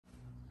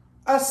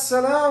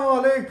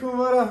Assalamu alaikum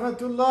wa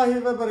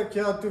rahmatullahi wa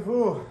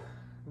barakatuhu.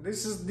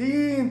 This is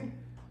Dean,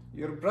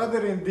 your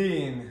brother in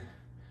Dean.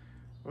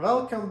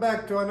 Welcome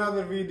back to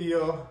another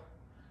video.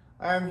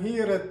 I am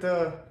here at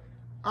the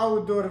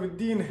Outdoor with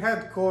Dean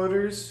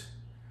headquarters.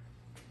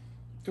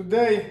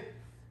 Today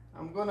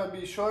I'm gonna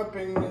be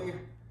sharpening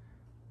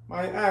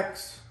my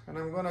axe, and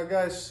I'm gonna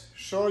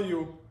show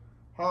you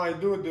how I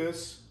do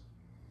this.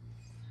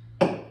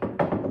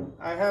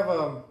 I have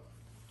a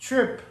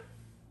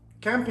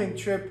camping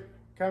trip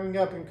coming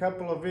up in a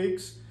couple of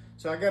weeks,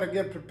 so I gotta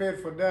get prepared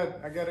for that.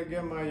 I gotta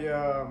get my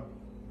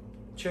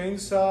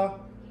chainsaw,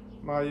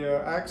 my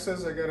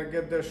axes, I gotta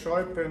get them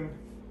sharpened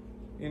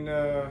in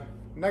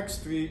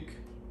next week.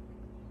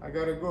 I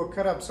gotta go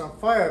cut up some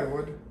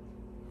firewood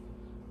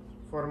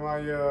for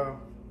my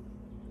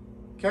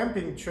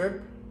camping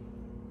trip,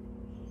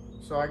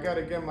 so I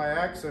gotta get my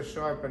axes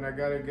sharpened. I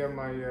gotta get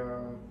my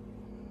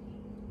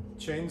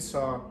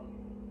chainsaw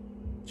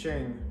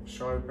chain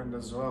sharpened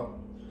as well.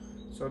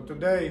 So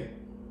today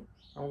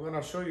I'm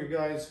gonna show you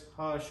guys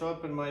how I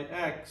sharpen my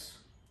axe.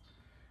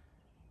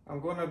 I'm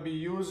gonna be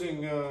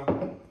using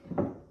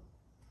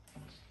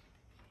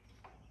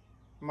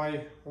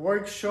my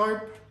work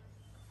sharp.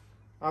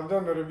 I've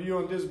done a review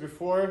on this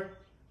before,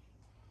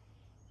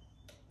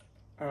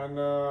 and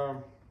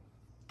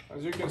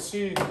as you can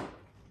see,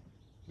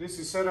 this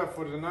is set up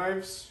for the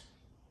knives,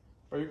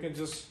 or you can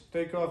just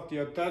take off the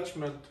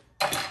attachment,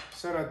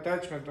 set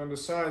attachment on the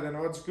side. And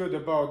what's good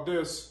about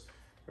this,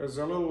 there's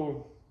a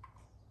little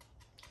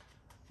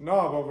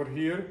knob over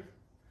here.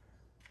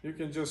 You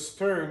can just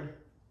turn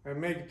and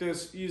make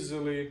this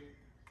easily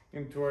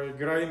into a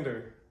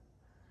grinder.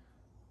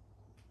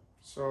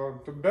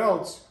 So the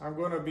belts I'm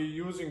going to be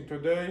using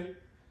today,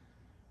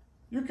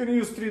 you can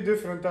use 3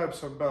 different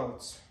types of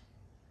belts.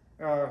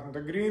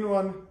 The green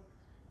one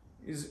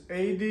is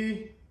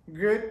 80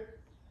 grit.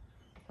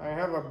 I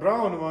have a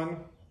brown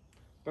one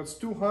that's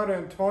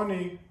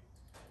 220,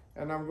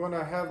 and I'm going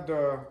to have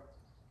the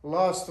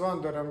last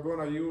one that I'm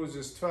gonna use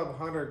is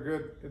 1200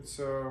 grit. It's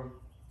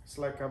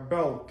like a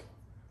belt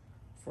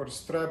for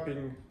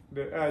strapping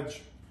the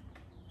edge,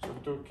 so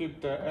to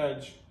keep the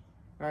edge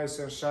nice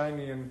and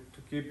shiny and to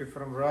keep it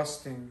from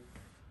rusting.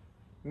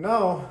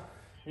 Now,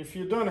 if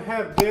you don't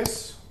have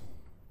this,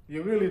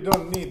 you really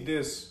don't need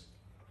this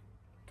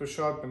to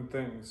sharpen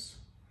things.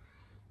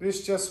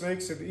 This just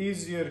makes it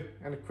easier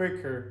and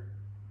quicker.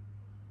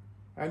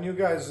 And you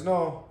guys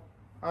know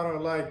I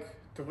don't like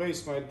to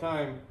waste my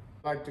time.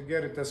 I like to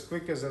get it as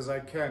quick as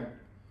I can.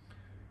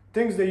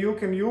 Things that you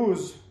can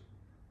use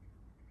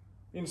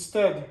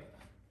instead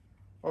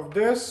of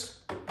this,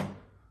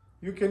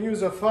 you can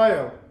use a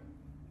file.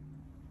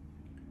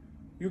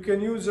 You can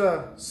use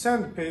a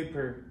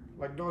sandpaper,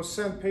 like those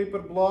sandpaper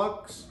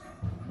blocks.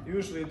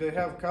 Usually they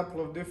have a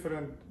couple of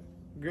different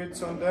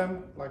grits on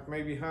them, like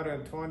maybe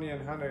 120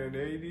 and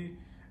 180.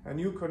 And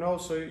you could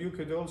also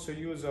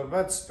use a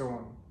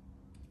whetstone.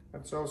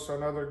 That's also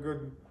another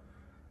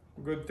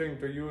good thing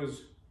to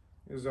use,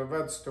 is a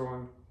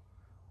whetstone.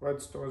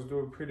 Whetstones do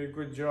a pretty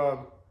good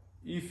job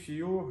if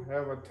you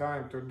have a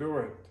time to do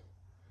it.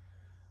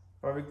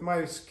 But with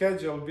my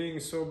schedule being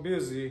so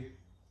busy,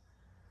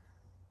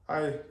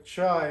 I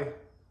try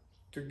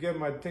to get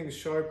my things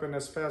sharpened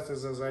as fast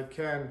as I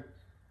can,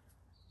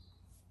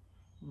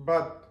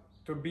 but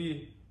to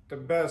be the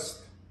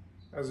best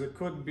as it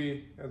could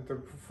be and to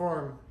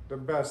perform the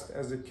best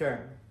as it can.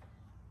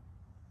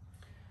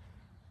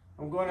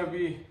 I'm going to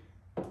be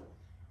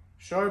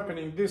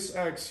sharpening this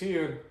axe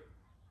here.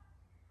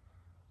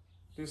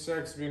 This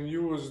axe been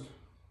used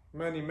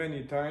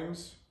many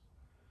times.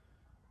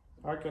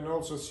 I can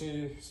also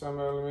see some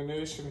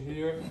illumination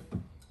here.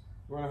 I'm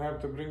gonna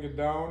have to bring it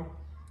down.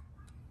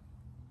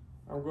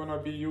 I'm gonna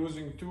be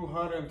using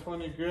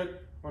 220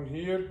 grit on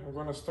here. I'm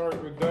gonna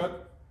start with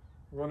that.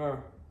 I'm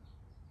gonna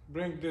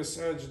bring this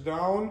edge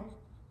down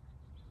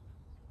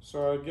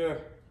so I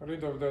get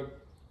rid of that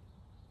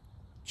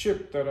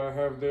chip that I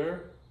have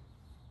there.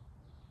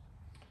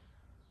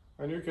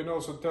 And you can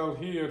also tell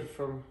here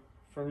from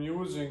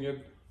using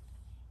it,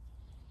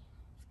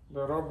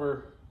 the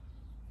rubber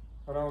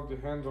around the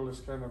handle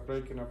is kind of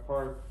breaking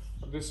apart.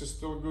 But this is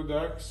still good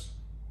axe,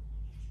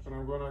 and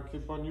I'm gonna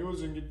keep on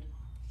using it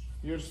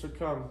years to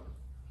come.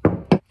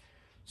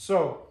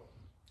 So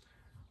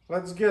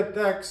let's get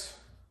the axe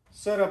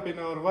set up in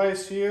our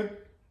vise here,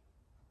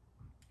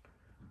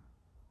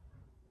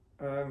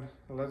 and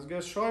let's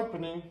get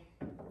sharpening.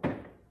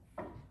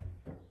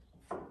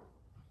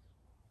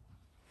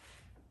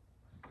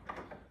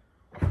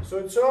 So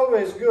it's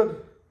always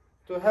good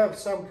to have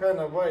some kind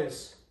of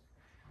vise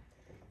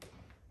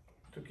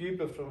to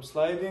keep it from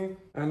sliding,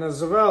 and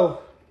as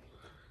well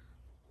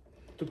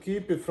to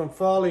keep it from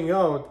falling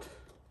out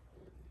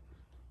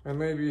and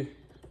maybe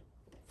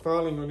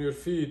falling on your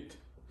feet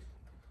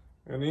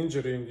and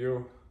injuring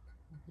you.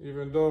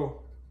 Even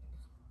though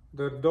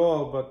they're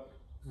dull, but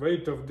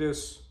weight of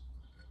this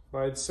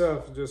by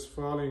itself, just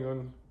falling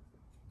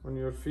on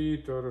your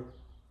feet or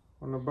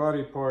on the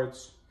body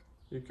parts,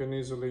 you can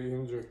easily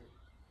injure.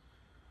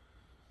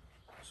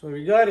 So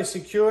we got it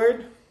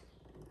secured.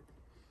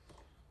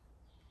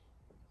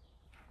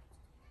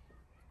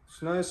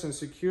 It's nice and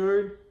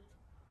secured.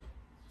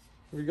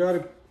 We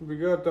got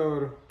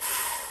our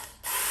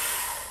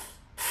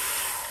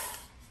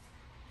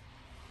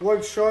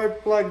wood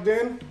sharp plugged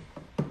in,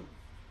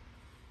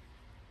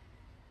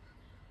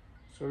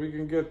 so we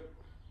can get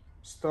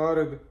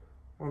started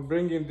on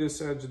bringing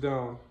this edge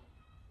down.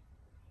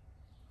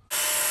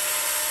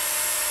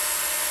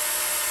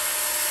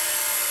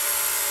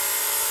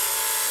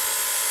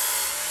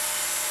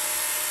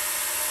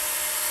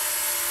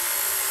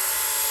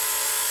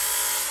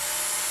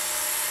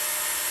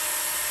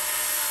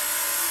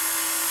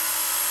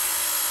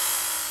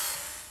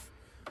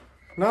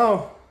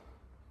 Now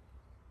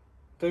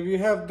that we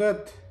have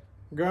that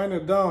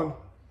grinded down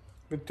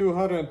with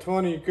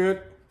 220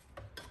 grit,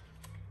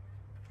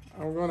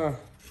 I'm gonna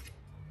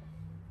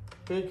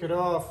take it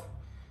off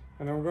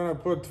and I'm gonna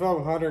put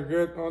 1200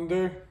 grit on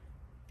there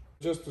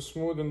just to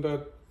smoothen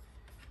that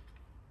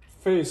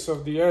face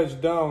of the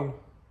edge down.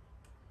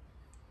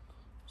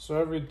 So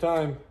every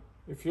time,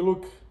 if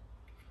you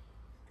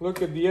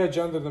look at the edge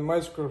under the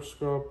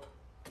microscope,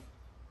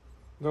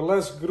 the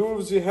less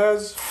grooves it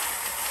has,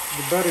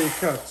 the better it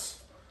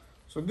cuts.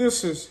 So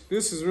this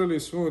is really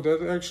smooth.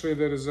 Actually,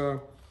 there is a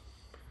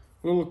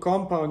little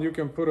compound you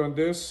can put on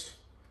this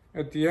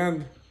at the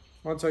end.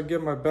 Once I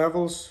get my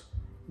bevels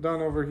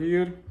done over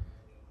here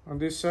on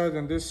this side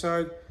and this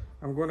side,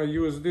 I'm going to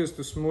use this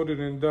to smooth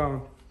it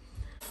down.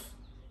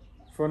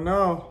 For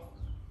now,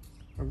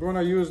 I'm going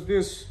to use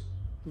this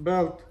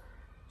belt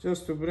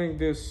just to bring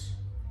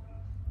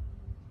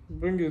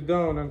it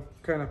down and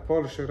kind of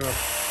polish it up.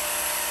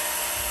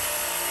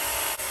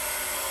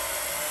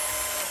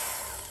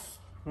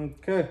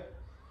 Okay,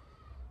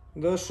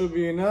 that should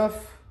be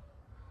enough.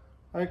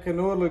 I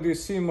can already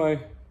see my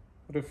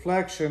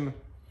reflection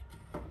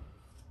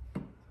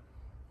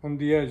on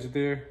the edge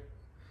there.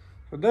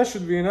 So that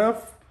should be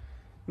enough.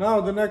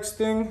 Now the next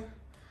thing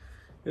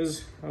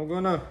is I'm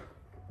gonna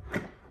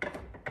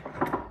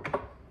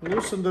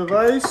loosen the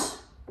vise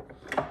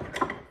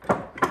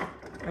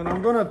and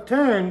I'm gonna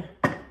turn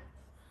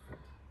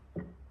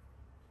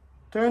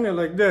it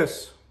like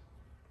this.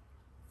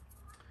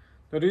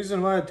 The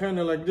reason why I turn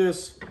it like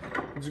this,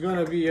 it's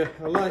gonna be a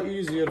lot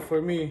easier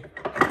for me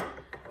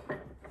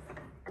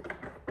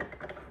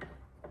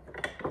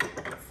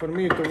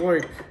to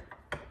work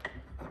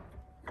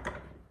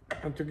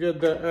and to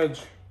get the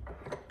edge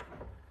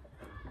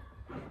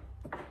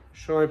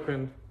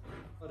sharpened.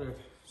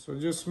 So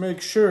just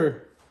make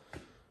sure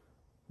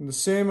the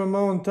same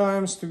amount of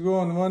times to go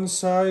on one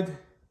side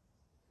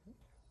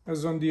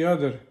as on the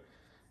other.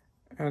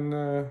 And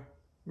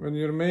when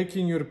you're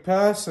making your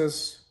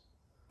passes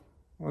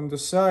on the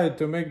side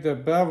to make the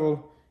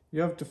bevel,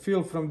 you have to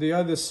feel from the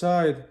other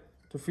side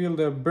to feel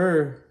the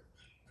burr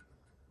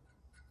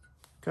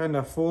kind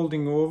of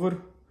folding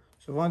over.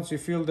 So once you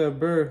feel that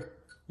burr,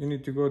 you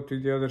need to go to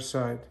the other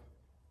side.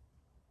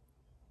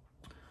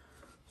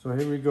 So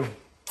here we go.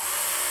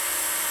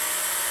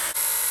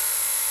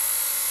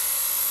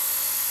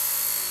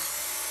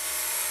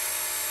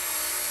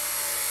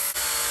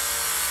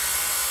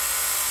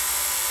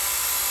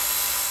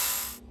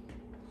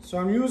 So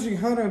I'm using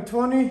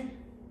 120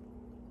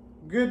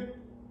 good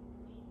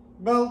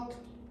belt,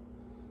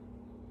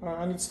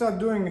 and it's not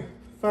doing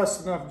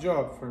fast enough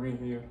job for me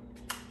here.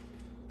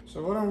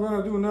 So what I'm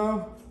gonna do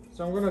now is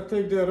I'm gonna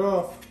take that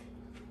off.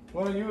 I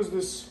wanna use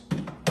this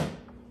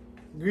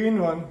green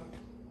one.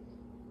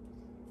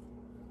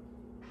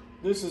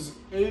 This is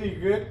 80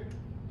 grit,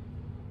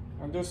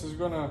 and this is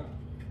gonna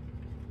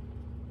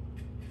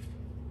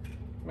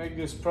make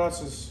this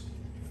process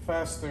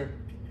faster.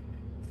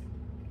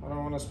 I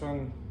don't wanna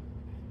spend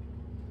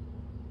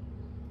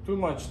too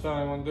much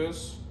time on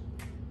this.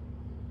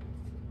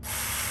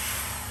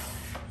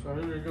 So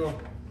here we go.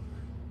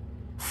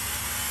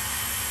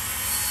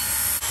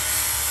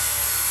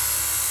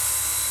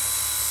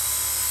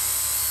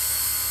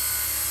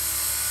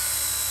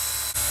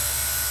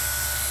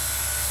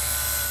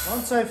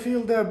 Once I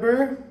feel that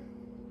burr,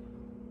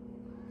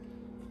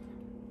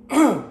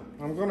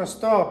 I'm gonna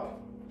stop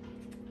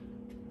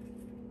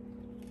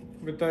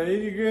with the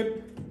 80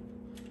 grit.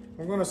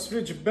 I'm gonna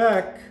switch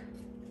back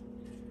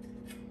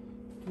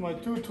to my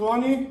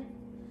 220,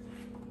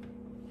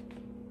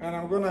 and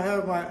I'm gonna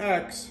have my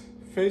axe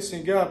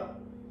facing up,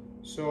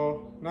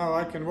 so now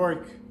I can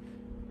work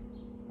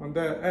on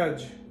that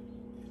edge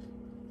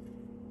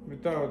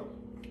without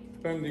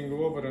bending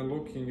over and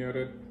looking at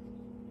it.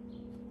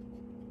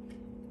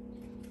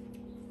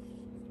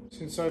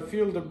 Since I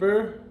feel the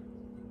burr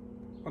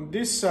on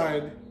this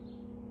side,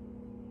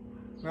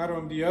 not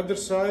on the other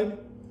side,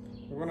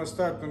 I'm gonna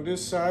start on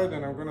this side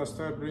and I'm gonna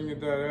start bringing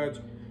that edge.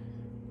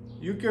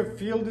 You can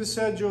feel this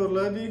edge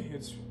already,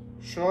 it's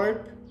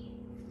sharp,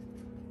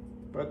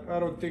 but I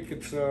don't think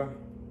it's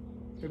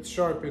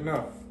sharp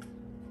enough.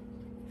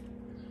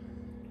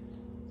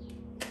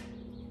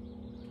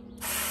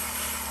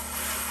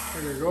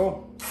 There we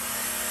go.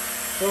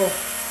 So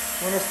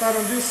I'm gonna start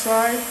on this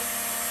side,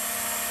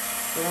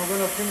 then I'm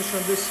gonna finish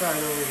on this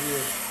side over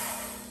here.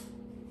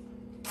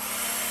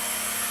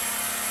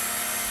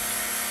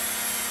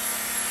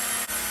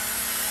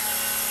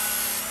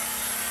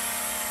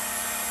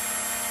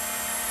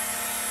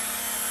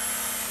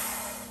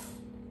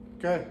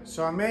 Okay,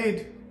 so I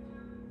made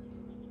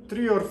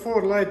 3 or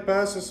 4 light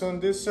passes on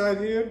this side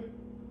here,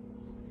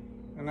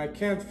 and I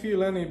can't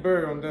feel any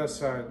burr on that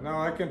side. Now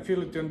I can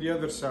feel it on the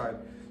other side.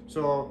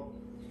 So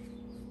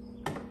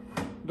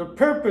the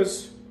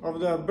purpose of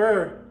the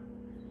burr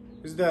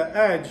is the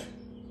edge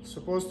is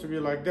supposed to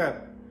be like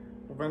that.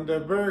 When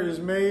the burr is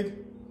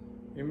made,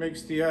 it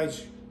makes the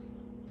edge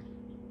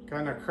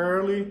kind of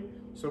curly.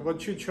 So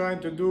what you're trying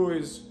to do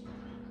is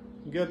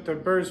get the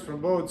burrs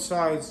from both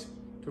sides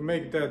to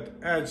make that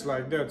edge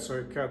like that, so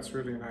it cuts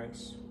really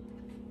nice.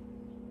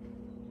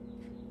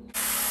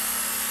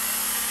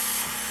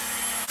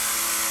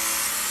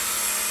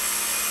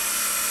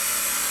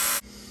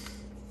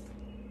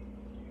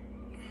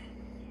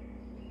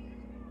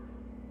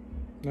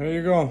 There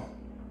you go.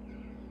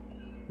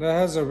 That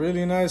has a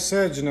really nice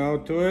edge now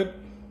to it.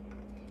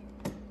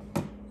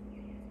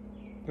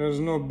 There's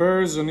no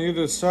burrs on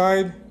either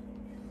side.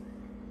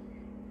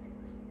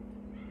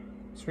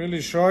 It's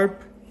really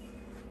sharp.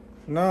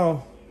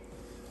 Now,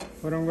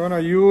 what I'm gonna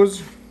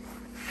use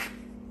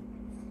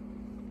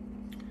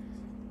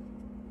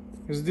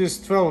is this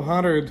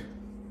 1200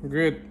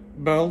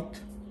 grit belt.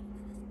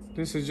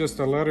 This is just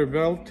a leather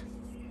belt.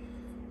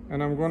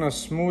 And I'm gonna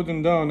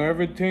smoothen down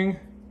everything,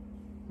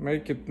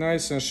 make it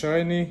nice and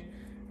shiny,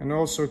 and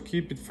also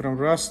keep it from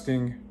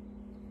rusting.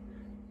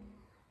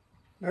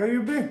 There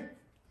you be.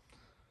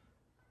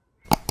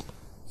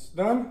 It's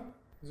done.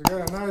 It's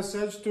got a nice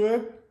edge to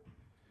it.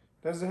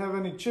 Doesn't have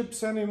any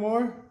chips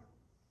anymore.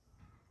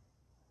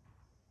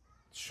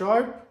 It's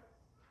sharp.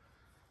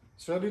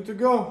 It's ready to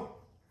go.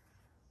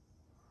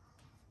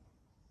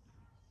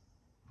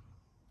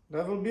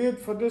 That will be it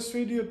for this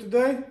video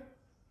today.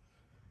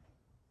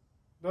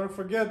 Don't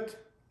forget,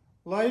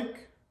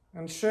 like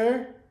and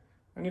share.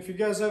 And if you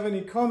guys have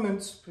any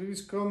comments,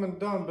 please comment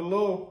down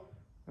below,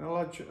 and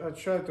I'll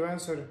try to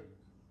answer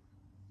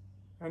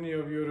any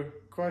of your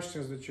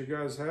questions that you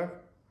guys have.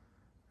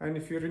 And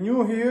if you're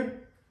new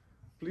here,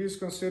 please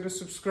consider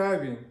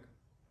subscribing.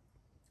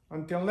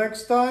 Until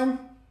next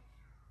time,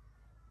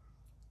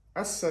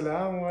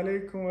 Assalamu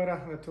alaikum wa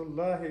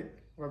rahmatullahi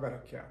wa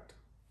barakatuh.